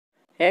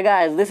Hey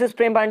guys, this is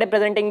Prem Pandey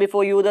presenting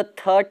before you the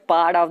third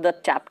part of the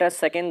chapter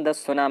 2, the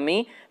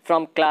Tsunami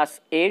from class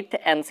 8th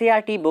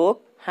NCERT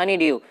book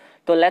Honeydew.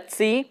 तो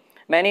let's see,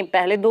 मैंने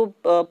पहले दो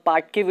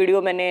part की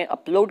video मैंने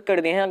upload कर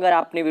दिए हैं। अगर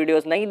आपने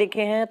वीडियोस नहीं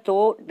देखे हैं तो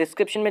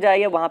डिस्क्रिप्शन में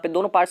जाइए, वहाँ पे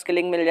दोनों पार्ट्स के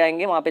लिंक मिल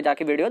जाएंगे, वहाँ पे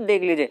जाके वीडियो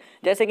देख लीजिए।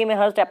 जैसे कि मैं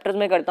हर चैप्टर्स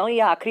में करता हूँ, ये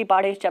आखिरी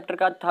पार्ट है इस चैप्टर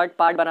का। थर्ड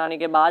पार्ट बनाने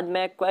के बाद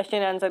मैं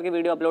क्वेश्चन आंसर की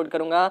वीडियो अपलोड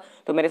करूँगा,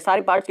 तो मेरे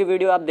सारे पार्ट्स की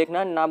वीडियो आप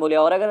देखना ना भूलिए।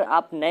 और अगर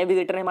आप नए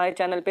विजिटर हैं हमारे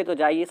चैनल पर तो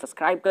जाइए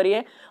सब्सक्राइब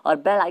करिए और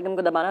बेल आइकन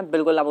को दबाना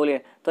बिल्कुल ना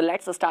भूलिए। तो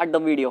let's start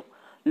the video.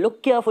 Look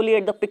carefully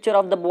at the picture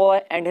of the boy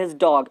and his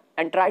dog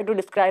and try to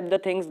describe the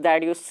things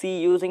that you see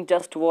using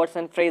just words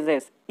and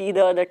phrases.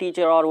 Either the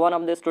teacher or one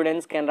of the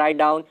students can write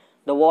down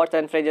the words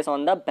and phrases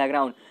on the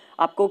background.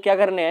 आपको क्या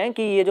करना है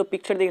कि ये जो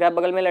picture दिख रहा है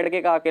बगल में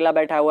लड़के का अकेला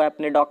बैठा हुआ है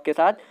अपने डॉग के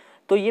साथ,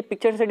 तो ये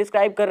पिक्चर से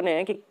डिस्क्राइब करने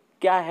हैं कि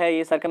क्या है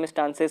ये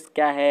सर्कमस्टांसेस,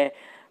 क्या है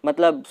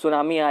मतलब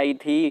सुनामी आई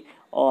थी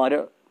और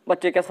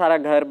बच्चे का सारा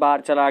घर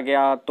बाहर चला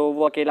गया तो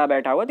वो अकेला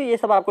बैठा हुआ, तो ये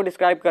सब आपको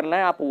डिस्क्राइब करना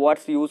है। आप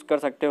वर्ड्स यूज़ कर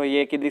सकते हो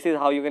ये कि this is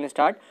how you can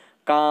start.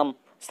 काम,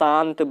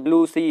 शांत,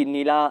 ब्लू सी,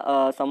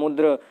 नीला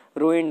समुद्र,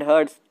 रूइंड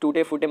हर्ट्स,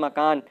 टूटे फूटे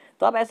मकान।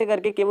 तो आप ऐसे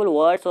करके केवल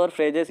वर्ड्स और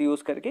फ्रेजेस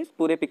यूज़ करके इस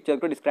पूरे पिक्चर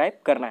को डिस्क्राइब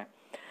करना है।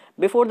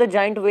 Before the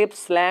giant wave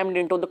slammed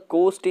into the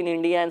coast in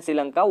India and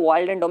Sri Lanka,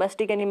 wild and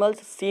domestic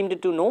animals seemed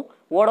to know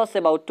what was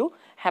about to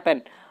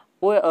happen.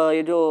 वो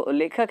ये जो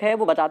लेखक है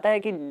वो बताता है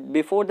कि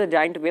before the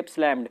giant wave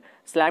slammed,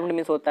 slammed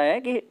means होता है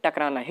कि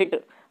टकराना,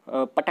 हिट,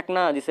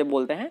 पटकना जिसे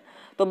बोलते हैं।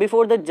 तो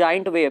बिफोर द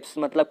जाइंट वेव्स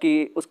मतलब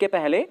कि उसके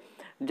पहले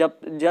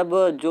जब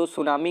जो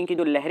सुनामी की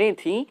जो लहरें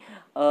थीं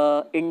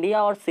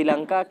इंडिया और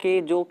श्रीलंका के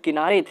जो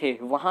किनारे थे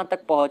वहाँ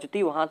तक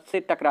पहुँचती, वहाँ से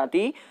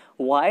टकराती,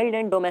 वाइल्ड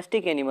एंड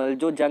डोमेस्टिक एनिमल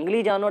जो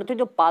जंगली जानवर थे,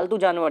 जो पालतू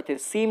जानवर थे,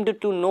 सीम्ड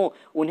टू नो,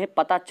 उन्हें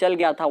पता चल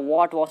गया था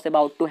what was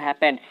about to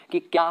happen, कि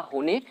क्या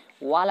होने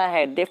वाला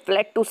है। दे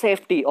फ्लेड टू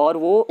सेफ्टी, और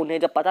वो उन्हें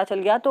जब पता चल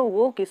गया तो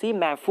वो किसी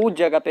महफूज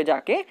जगह पे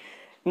जाके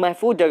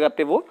महफूज जगह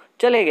पे वो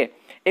चले गए।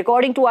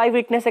 According to I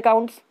witness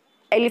accounts,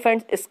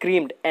 elephants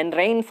screamed and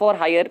rain for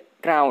higher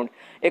ground.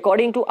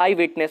 According to I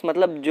witness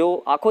मतलब जो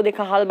आंखों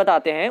देखा हाल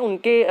बताते हैं,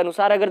 उनके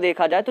अनुसार अगर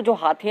देखा जाए तो जो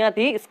हाथियां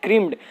थी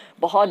स्क्रीम्ड,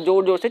 बहुत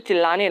जोर जोर से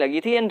चिल्लाने लगी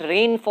थी, and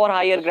rain for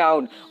higher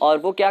ground, और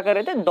वो क्या कर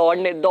रहे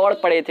थे, दौड़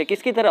पड़े थे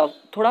किसकी तरफ,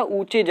 थोड़ा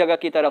ऊंचे जगह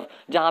की तरफ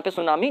जहाँ पे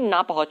सुनामी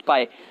ना पहुँच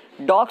पाए।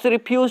 Dogs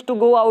refuse to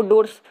go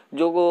outdoors,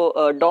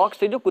 जो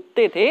डॉग्स थे, जो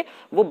कुत्ते थे,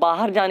 वो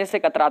बाहर जाने से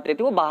कतराते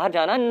थे, वो बाहर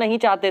जाना नहीं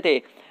चाहते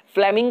थे।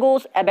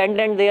 Flamingos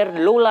abandoned there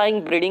low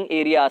lying breeding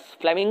areas.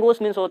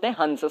 Flamingos means होते हैं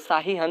हंस,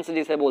 शाही हंस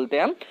जिसे बोलते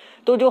हैं हम।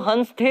 तो जो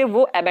हंस थे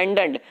वो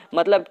अबेंडेंड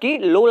मतलब कि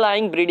लो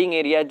लाइंग ब्रीडिंग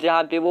एरिया,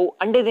 जहाँ पे वो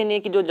अंडे देने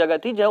की जो जगह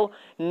थी, जो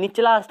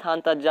निचला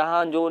स्थान था,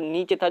 जहाँ जो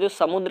नीचे था, जो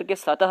समुद्र के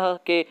सतह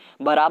के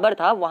बराबर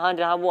था, वहाँ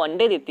जहाँ वो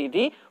अंडे देती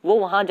थी, वो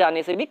वहाँ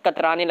जाने से भी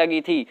कतराने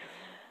लगी थी।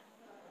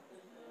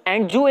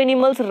 And zoo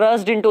animals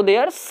rushed into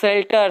their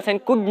shelters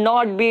and could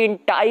not be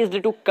enticed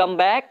to come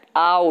back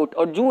out.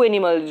 और zoo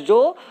animals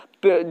जो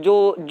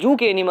जू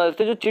के एनिमल्स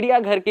थे, जो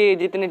चिड़ियाघर के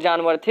जितने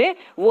जानवर थे,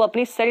 वो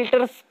अपनी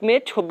शेल्टर्स में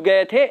छुप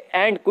गए थे,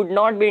 एंड कुड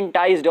नॉट बी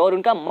इंटाइज्ड, और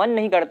उनका मन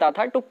नहीं करता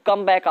था टू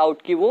कम बैक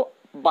आउट, कि वो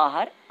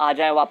बाहर आ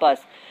जाए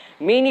वापस।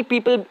 मेनी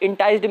पीपल,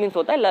 इंटाइज्ड मीन्स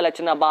होता है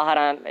ललचना, बाहर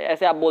आना,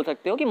 ऐसे आप बोल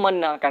सकते हो कि मन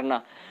ना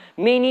करना।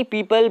 Many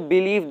people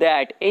believe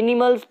that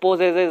animals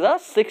possesses a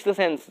sixth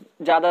sense.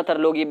 ज़्यादातर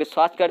लोग ये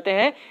विश्वास करते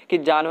हैं कि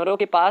जानवरों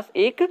के पास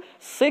एक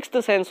सिक्स्थ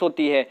सेंस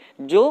होती है,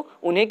 जो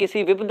उन्हें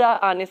किसी विपदा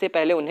आने से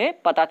पहले उन्हें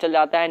पता चल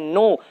जाता है।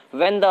 Know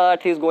when the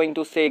earth is going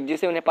to shake,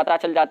 जिसे उन्हें पता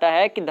चल जाता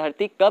है कि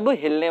धरती कब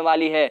हिलने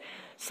वाली है।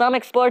 Some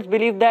experts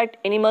believe that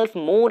animals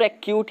more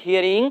acute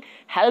hearing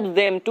helps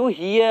them to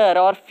hear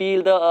or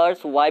feel the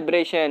earth's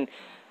vibration.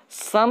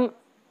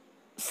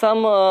 Some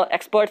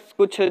experts,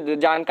 कुछ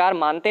जानकार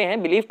मानते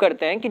हैं, बिलीव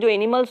करते हैं कि जो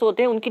एनिमल्स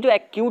होते हैं उनकी जो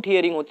एक्यूट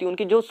हियरिंग होती है,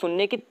 उनकी जो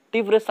सुनने की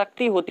तीव्र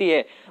शक्ति होती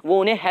है, वो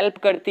उन्हें हेल्प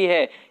करती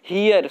है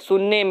हियर,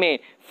 सुनने में,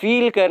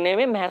 फील करने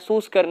में,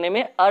 महसूस करने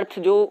में। अर्थ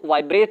जो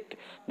वाइब्रेट,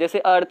 जैसे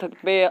अर्थ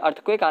पे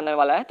अर्थक्वेक आने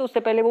वाला है तो उससे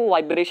पहले वो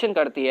वाइब्रेशन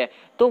करती है,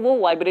 तो वो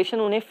वाइब्रेशन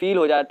उन्हें फील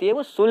हो जाती है,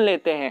 वो सुन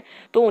लेते हैं,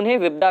 तो उन्हें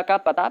विपदा का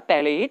पता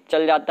पहले ही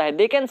चल जाता है।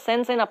 They can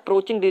sense an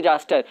approaching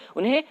disaster,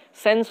 उन्हें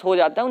सेंस हो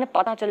जाता है, उन्हें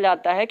पता चल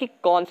जाता है कि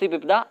कौन सी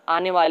विपदा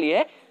आने वाली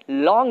है।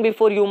 लॉन्ग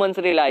बिफोर ह्यूमन्स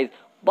रियलाइज,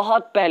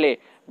 बहुत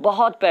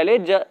पहले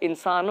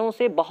इंसानों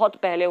से बहुत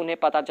पहले उन्हें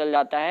पता चल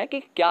जाता है कि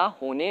क्या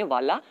होने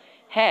वाला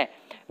है।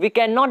 We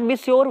can not be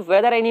sure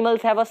whether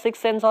animals have a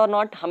sixth sense और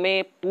नॉट,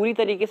 हमें पूरी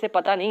तरीके से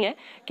पता नहीं है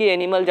कि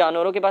एनिमल,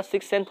 जानवरों के पास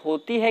सिक्स्थ सेंस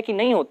होती है कि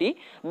नहीं होती।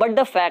 बट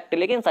द फैक्ट,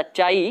 लेकिन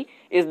सच्चाई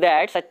इज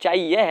दैट, सच्चाई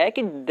यह है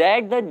कि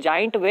that the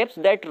giant waves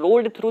that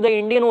rolled through the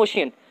Indian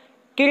ocean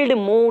killed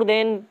more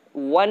than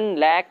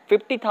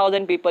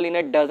 1,50,000 people in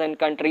a dozen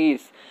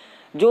countries.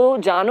 जो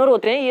जानवर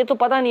होते हैं ये तो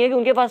पता नहीं है कि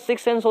उनके पास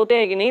सिक्स सेंस होते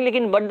हैं कि नहीं,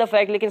 लेकिन बट द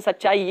फैक्ट, लेकिन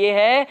सच्चाई ये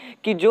है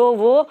कि जो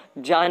वो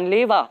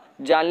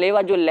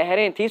जानलेवा जो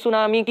लहरें थी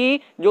सुनामी की,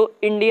 जो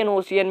इंडियन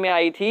ओशियन में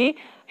आई थी,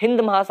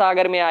 हिंद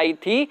महासागर में आई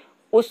थी,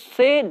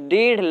 उससे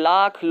 1.5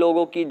 लाख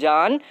लोगों की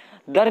जान,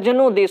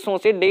 दर्जनों देशों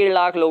से 1.5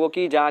 लाख लोगों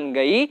की जान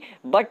गई।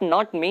 But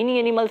not many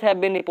animals have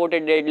been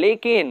reported dead,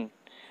 लेकिन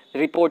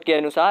रिपोर्ट के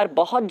अनुसार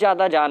बहुत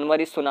ज़्यादा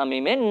जानवर इस सुनामी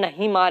में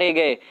नहीं मारे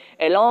गए।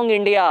 along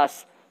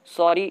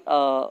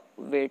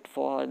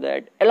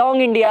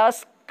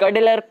India's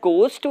Cuddler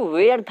Coast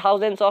where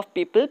thousands of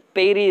people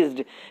perished।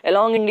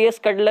 along India's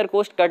Cuddler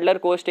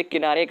Coast एक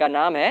किनारे का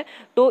नाम है।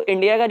 तो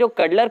इंडिया का जो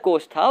कडलर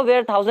कोस्ट था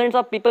where thousands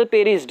of people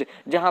perished,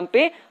 जहाँ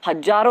पे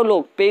हजारों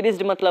लोग,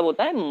 perished मतलब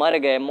होता है मर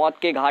गए, मौत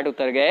के घाट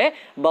उतर गए।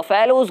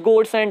 buffaloes,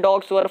 goats and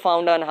dogs were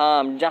found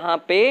unharmed, जहाँ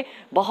पे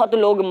बहुत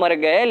लोग मर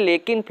गए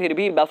लेकिन फिर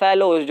भी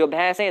buffaloes जो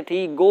भैंसें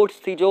थी,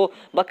 goats थी जो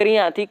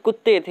बकरियां थी,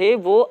 कुत्ते थे,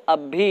 वो अब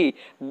भी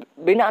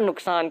बिना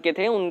नुकसान के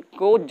थे,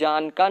 उनको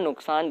जान का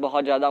नुकसान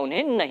बहुत ज़्यादा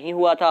उन्हें नहीं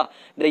हुआ था।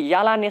 द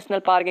याला national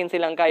park in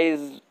Sri Lanka is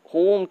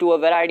home to a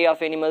variety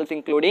of animals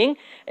including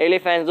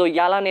elephants. जो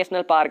याला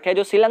नेशनल पार्क है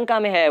जो श्रीलंका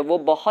में है वो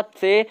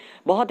बहुत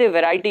ही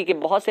वैरायटी के,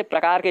 बहुत से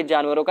प्रकार के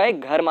जानवरों का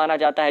एक घर माना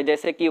जाता है,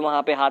 जैसे कि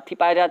वहाँ पे हाथी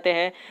पाए जाते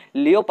हैं,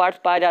 लियोपार्ड्स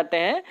पाए जाते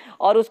हैं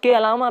और उसके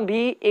अलावा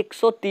भी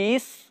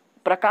 130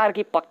 प्रकार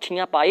की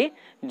पक्षियां पाई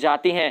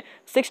जाती हैं।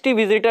 60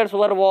 visitors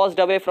were washed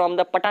away from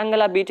the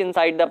पटांगला beach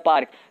inside the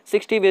park.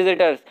 60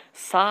 visitors,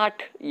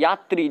 60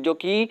 यात्री जो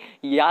कि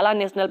याला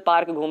नेशनल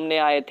पार्क घूमने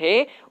आए थे,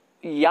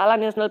 याला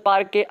नेशनल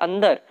पार्क के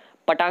अंदर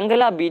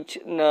पटांगला बीच,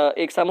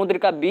 एक समुद्र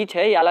का बीच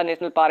है याला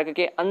नेशनल पार्क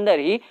के अंदर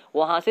ही,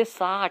 वहां से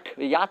 60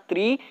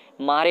 यात्री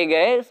मारे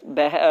गए,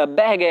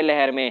 बह गए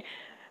लहर में।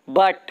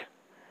 बट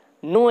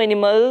नो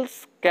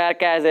एनिमल्स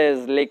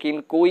कैरकासेस, लेकिन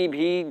कोई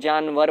भी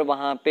जानवर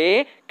वहां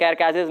पे,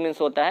 कैरकासेस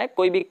मीन्स होता है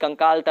कोई भी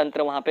कंकाल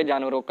तंत्र वहां पे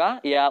जानवरों का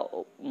या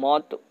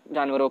मौत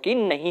जानवरों की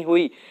नहीं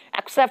हुई।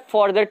 Except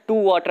for the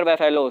 2 water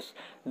buffaloes,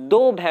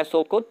 2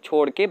 भैंसों को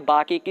छोड़ के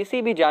बाकी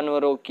किसी भी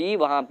जानवरों की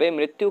वहां पे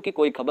मृत्यु की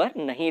कोई खबर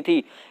नहीं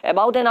थी।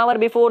 About an hour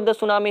before the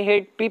tsunami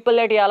hit, people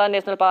at याला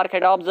national park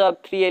had observe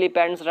 3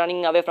 elephants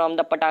running away from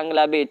the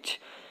पटांगला बीच।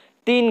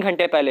 3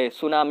 घंटे पहले,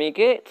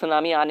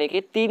 सुनामी आने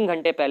के 3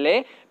 घंटे पहले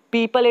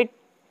पीपल एट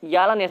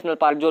याला नेशनल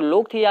पार्क, जो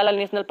लोग थे याला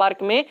नेशनल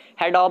पार्क में,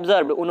 हैड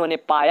ऑब्जर्व्ड, उन्होंने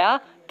पाया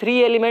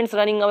 3 elephants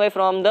running away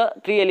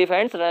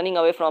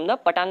from the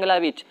पटांगला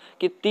बीच,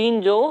 कि 3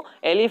 जो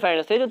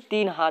एलिफेंट्स थे, जो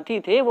 3 हाथी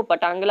थे, वो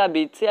पटांगला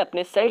बीच से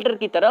अपने शेल्टर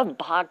की तरफ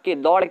भाग के,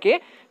 दौड़ के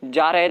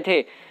जा रहे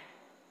थे।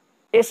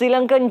 A Sri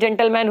Lankan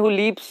gentleman who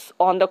lives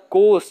on the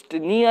coast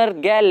near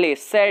Galle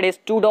said his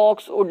 2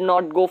 dogs would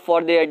not go for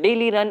their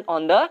daily run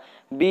on the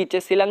beach।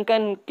 Sri Lanka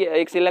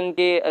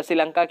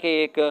के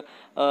एक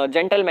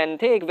जेंटलमैन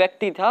थे, एक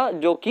व्यक्ति था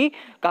जो कि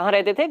कहाँ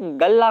रहते थे,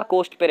 गल्ला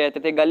कोस्ट पे रहते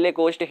थे। गल्ले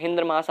कोस्ट हिंद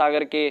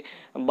महासागर के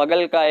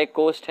बगल का एक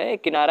कोस्ट है,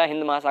 एक किनारा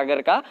हिंद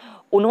महासागर का।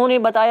 उन्होंने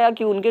बताया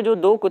कि उनके जो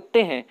 2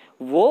 कुत्ते हैं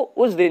वो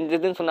उस दिन, जिस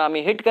दिन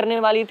सुनामी हिट करने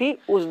वाली थी,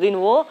 उस दिन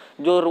वो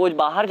जो रोज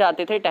बाहर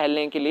जाते थे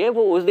टहलने के लिए,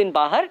 वो उस दिन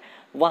बाहर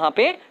वहां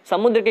पे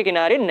समुद्र के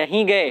किनारे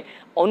नहीं गए।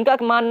 उनका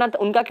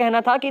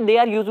कहना था कि दे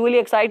आर यूजुअली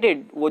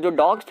एक्साइटेड, वो जो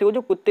डॉग्स थे, वो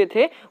जो कुत्ते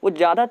थे, वो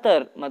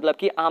ज्यादातर मतलब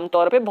कि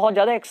आमतौर पे बहुत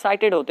ज्यादा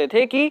एक्साइटेड होते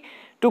थे कि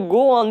to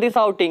go on this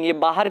outing, ये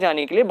बाहर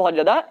जाने के लिए बहुत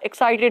ज्यादा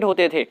एक्साइटेड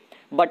होते थे।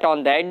 बट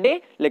ऑन दैट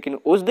डे, लेकिन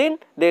उस दिन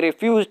दे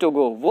रिफ्यूज टू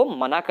गो, वो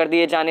मना कर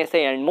दिए जाने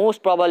से, and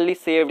most probably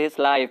saved his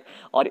life,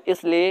 और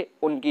इसलिए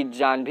उनकी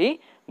जान भी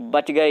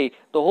बच गई।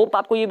 तो होप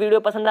आपको ये वीडियो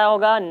पसंद आया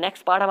होगा।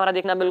 नेक्स्ट पार्ट हमारा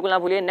देखना बिल्कुल ना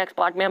भूलिए। नेक्स्ट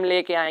पार्ट में हम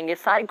लेके आएंगे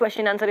सारे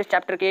क्वेश्चन आंसर इस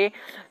चैप्टर के,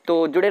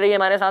 तो जुड़े रहिए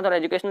हमारे साथ और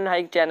एजुकेशनल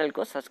हाइक चैनल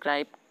को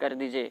सब्सक्राइब कर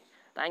दीजिए।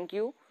 थैंक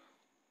यू,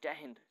 जय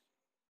हिंद।